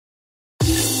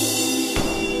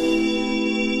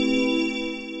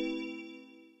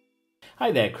Hi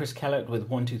there, Chris Kellett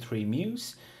with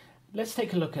 123Muse. Let's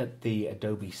take a look at the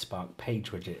Adobe Spark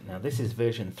Page widget. Now this is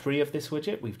version 3 of this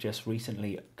widget. We've just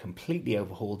recently completely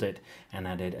overhauled it and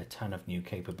added a ton of new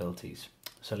capabilities.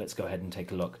 So let's go ahead and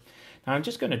take a look. Now I'm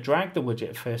just going to drag the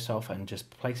widget first off and just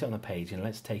place it on the page, and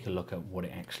let's take a look at what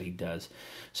it actually does.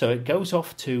 So it goes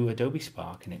off to Adobe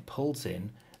Spark and it pulls in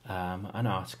an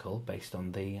article based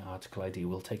on the article ID.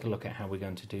 We'll take a look at how we're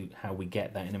going to do how we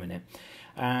get that in a minute.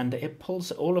 And it pulls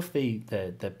all of the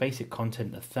basic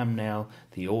content, the thumbnail,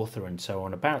 the author, and so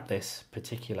on about this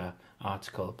particular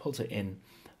article. It pulls it in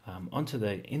into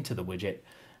the widget,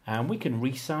 and we can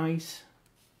resize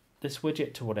this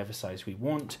widget to whatever size we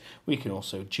want. We can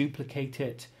also duplicate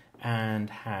it and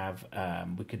have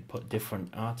we could put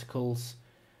different articles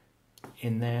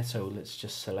in there. So let's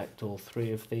just select all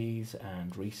 3 of these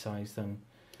and resize them.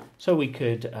 So we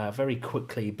could very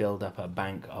quickly build up a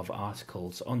bank of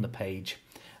articles on the page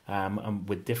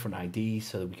with different IDs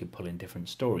so that we could pull in different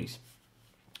stories.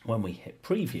 When we hit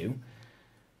preview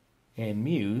in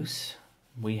Muse,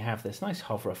 we have this nice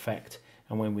hover effect,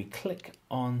 and when we click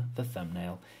on the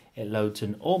thumbnail, it loads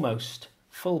an almost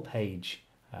full page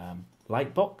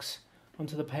lightbox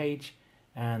onto the page,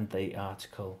 and the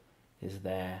article is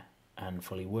there and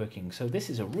fully working. So this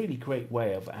is a really great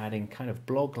way of adding kind of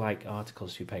blog-like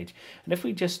articles to your page. And if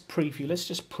we just preview, let's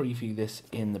just preview this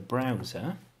in the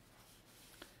browser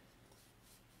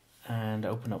and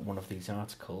open up one of these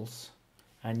articles,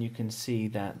 and you can see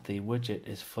that the widget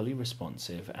is fully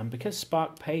responsive. And because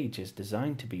Spark Page is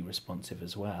designed to be responsive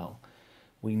as well,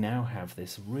 we now have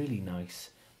this really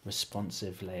nice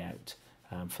responsive layout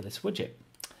for this widget.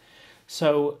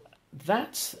 So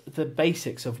that's the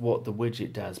basics of what the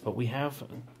widget does, but we have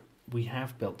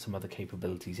built some other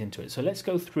capabilities into it. So let's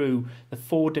go through the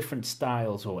 4 different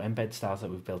styles or embed styles that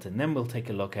we've built in. Then we'll take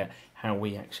a look at how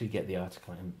we actually get the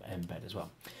article embed as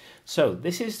well. So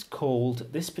this is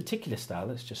called, this particular style,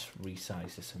 let's just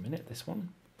resize this a minute, this one.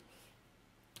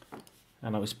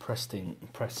 And I was pressing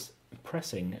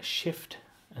shift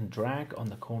and drag on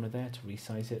the corner there to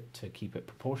resize it to keep it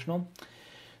proportional.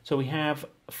 So we have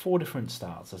 4 different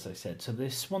styles, as I said. So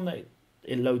this one that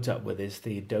it loads up with is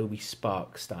the Adobe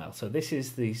Spark style. So this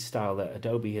is the style that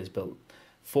Adobe has built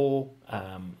for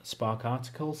Spark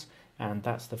articles, and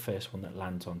that's the first one that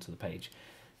lands onto the page.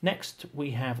 Next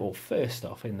we have, or first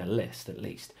off in the list at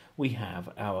least, we have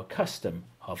our custom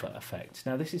hover effect.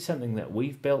 Now this is something that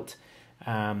we've built,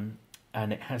 and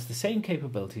it has the same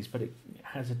capabilities, but it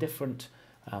has a different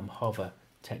hover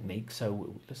technique.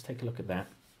 So let's take a look at that.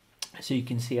 So you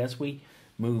can see as we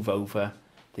move over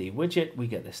the widget, we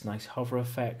get this nice hover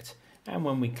effect, and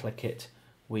when we click it,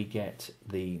 we get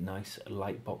the nice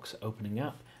light box opening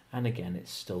up, and again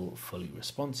it's still fully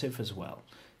responsive as well.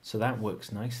 So that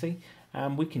works nicely.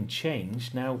 We can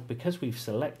change now, because we've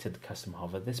selected the custom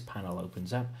hover, this panel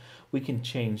opens up. We can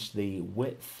change the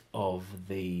width of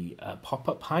the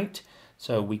pop-up height.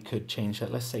 So we could change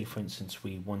that. Let's say for instance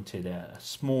we wanted a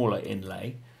smaller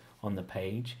inlay on the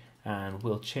page, and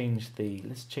we'll change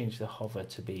let's change the hover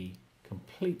to be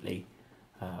completely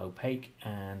opaque,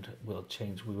 and we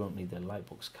won't need the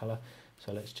lightbox color.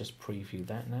 So let's just preview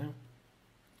that now,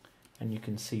 and you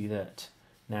can see that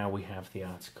now we have the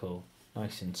article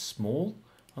nice and small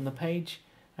on the page,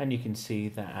 and you can see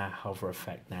that our hover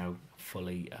effect now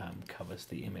fully covers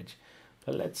the image.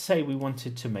 But let's say we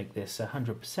wanted to make this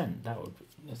 100%.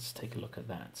 Let's take a look at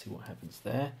that, see what happens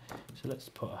there. So let's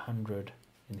put 100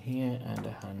 in here and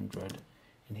 100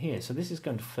 in here. So this is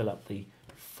going to fill up the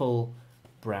full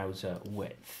browser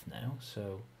width now.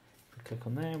 So if we click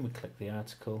on there and we click the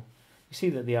article, you see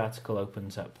that the article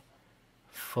opens up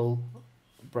full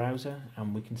browser,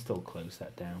 and we can still close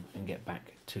that down and get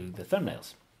back to the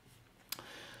thumbnails.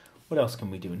 What else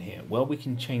can we do in here? Well, we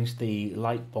can change the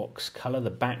lightbox color, the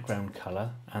background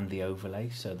color, and the overlay,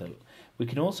 so that we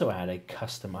can also add a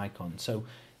custom icon. So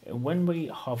when we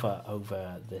hover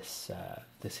over this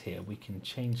here, we can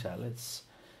change that. Let's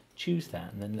choose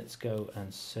that, and then let's go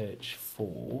and search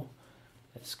for,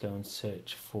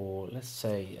 let's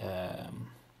say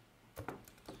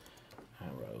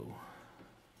arrow,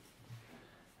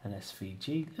 an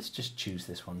SVG. Let's just choose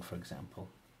this one, for example.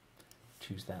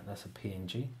 Choose that, that's a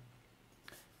PNG.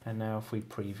 And now if we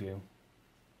preview,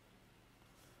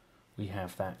 we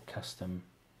have that custom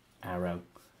arrow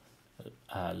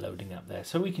loading up there.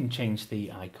 So we can change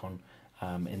the icon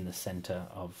in the center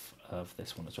of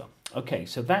this one as well. Okay,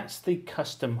 so that's the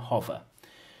custom hover.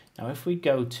 Now if we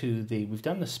go to we've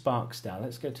done the Spark style,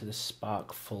 let's go to the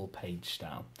Spark full page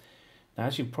style. Now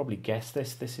as you've probably guessed,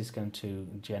 this is going to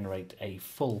generate a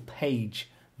full page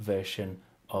version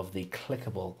of the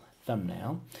clickable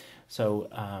thumbnail. So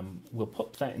we'll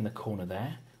put that in the corner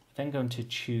there. Then going to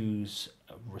choose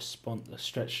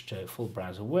stretch to full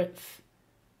browser width.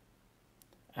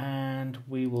 And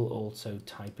we will also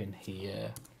type in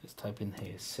here, let's type in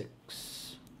here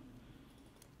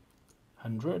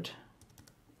 600.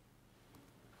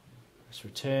 Let's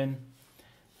return.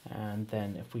 And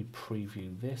then if we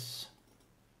preview this,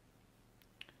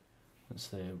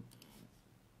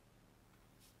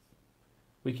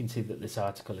 we can see that this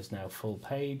article is now full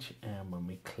page, and when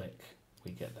we click,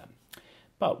 we get that.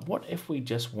 But what if we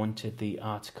just wanted the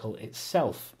article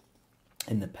itself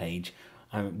in the page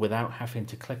without having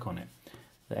to click on it?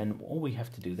 Then all we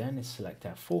have to do then is select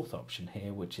our fourth option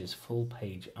here, which is full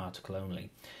page article only.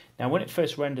 Now when it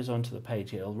first renders onto the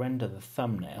page, it'll render the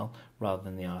thumbnail rather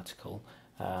than the article,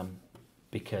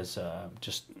 because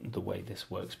just the way this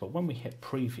works. But when we hit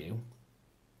preview,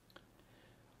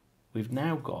 we've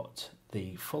now got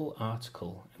the full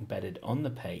article embedded on the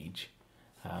page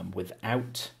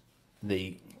without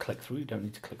the click through. You don't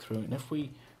need to click through. And if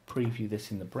we preview this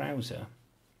in the browser,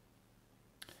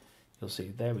 you'll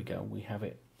see, there we go, we have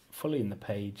it fully in the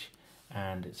page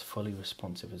and it's fully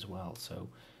responsive as well. So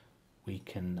we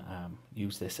can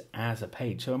use this as a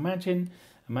page. So imagine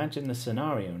the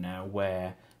scenario now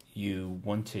where you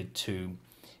wanted to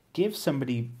give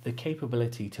somebody the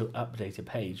capability to update a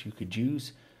page. You could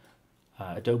use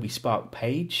Adobe Spark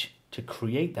Page to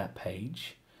create that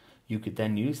page. You could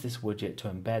then use this widget to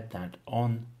embed that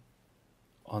on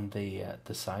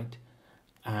the site,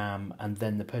 and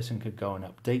then the person could go and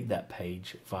update that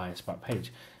page via Spark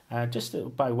Page. Just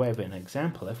by way of an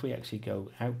example, if we actually go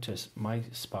out to my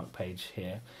Spark Page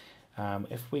here,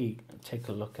 if we take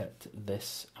a look at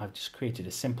this, I've just created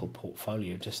a simple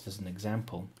portfolio just as an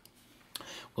example.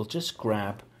 We'll just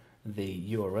grab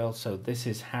the URL. So this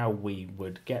is how we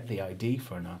would get the ID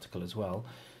for an article as well.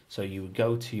 So you would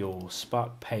go to your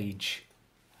Spark Page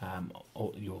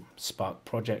or your Spark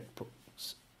project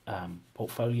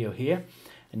portfolio here,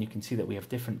 and you can see that we have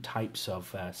different types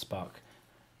of Spark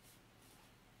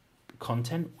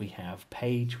content. We have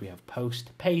page, we have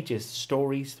post. Page is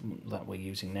stories that we're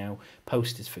using now.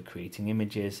 Post is for creating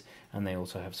images, and they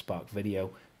also have Spark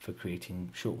Video for creating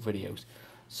short videos.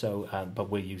 So, but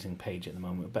we're using Page at the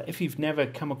moment. But if you've never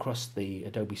come across the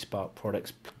Adobe Spark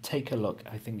products, take a look.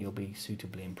 I think you'll be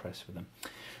suitably impressed with them.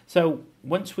 So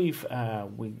once we've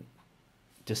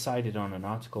decided on an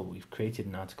article, we've created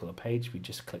an article or page, we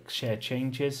just click Share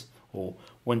Changes, or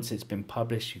once it's been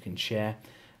published, you can share.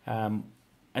 And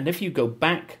if you go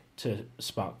back to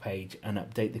Spark Page and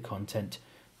update the content,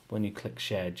 when you click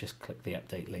share, just click the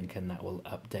update link and that will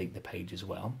update the page as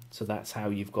well. So that's how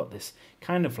you've got this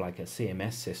kind of like a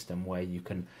CMS system where you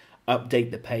can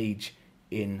update the page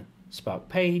in Spark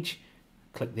Page,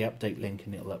 click the update link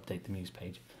and it'll update the Muse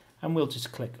page. And we'll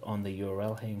just click on the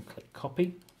URL here and click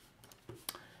copy.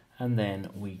 And then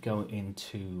we go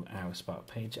into our Spark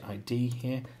Page ID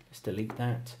here. Let's delete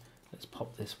that. Let's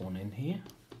pop this one in here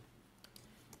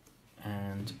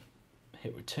and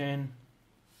hit return.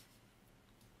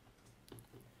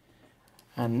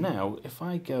 And now if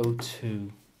I go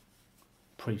to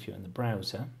preview in the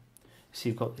browser, so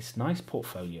you've got this nice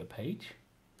portfolio page,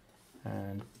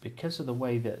 and because of the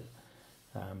way that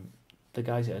the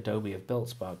guys at Adobe have built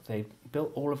Spark, they've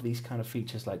built all of these kind of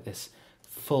features like this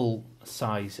full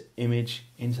size image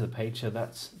into the page. So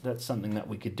that's something that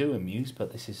we could do in Muse,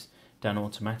 but this is done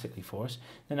automatically for us.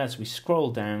 Then as we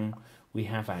scroll down, we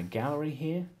have our gallery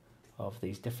here of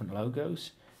these different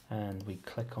logos, and we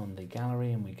click on the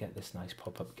gallery and we get this nice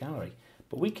pop-up gallery.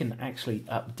 But we can actually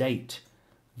update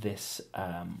this.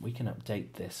 We can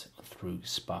update this through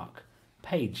Spark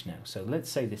Page now. So let's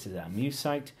say this is our Muse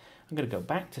site. I'm going to go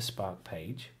back to Spark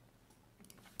Page,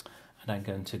 and I'm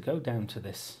going to go down to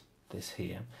this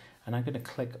here, and I'm going to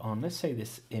click on, let's say,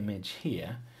 this image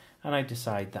here, and I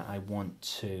decide that I want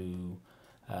to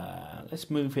let's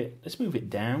move it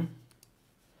down.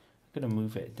 I'm going to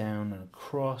move it down and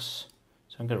across.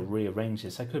 So I'm going to rearrange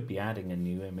this. I could be adding a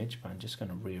new image, but I'm just going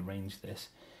to rearrange this.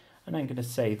 And I'm going to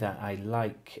say that I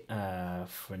like,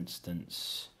 for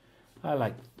instance, I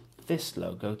like this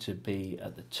logo to be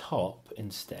at the top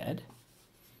instead.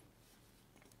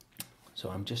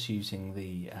 So I'm just using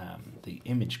the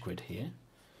image grid here.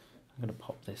 I'm going to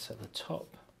pop this at the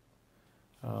top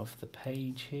of the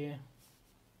page here.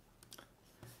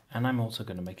 And I'm also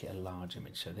going to make it a large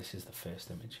image. So this is the first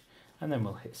image. And then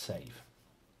we'll hit save.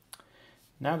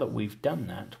 Now that we've done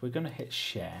that, we're going to hit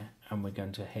share and we're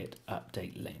going to hit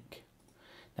update link.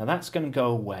 Now that's going to go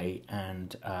away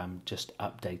and just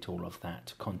update all of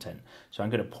that content. So I'm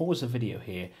going to pause the video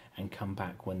here and come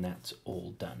back when that's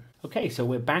all done. Okay, so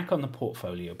we're back on the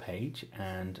portfolio page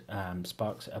and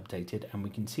Spark's updated, and we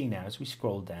can see now as we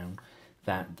scroll down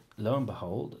that lo and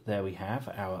behold, there we have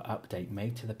our update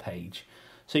made to the page.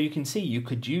 So you can see you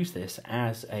could use this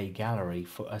as a gallery,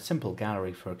 for a simple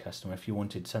gallery for a customer. If you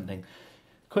wanted something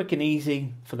quick and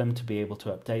easy for them to be able to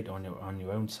update on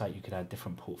your own site, you could add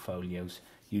different portfolios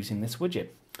using this widget.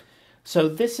 So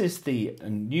this is the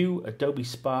new Adobe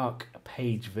Spark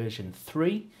Page version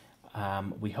 3.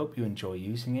 We hope you enjoy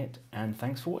using it, and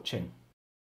thanks for watching.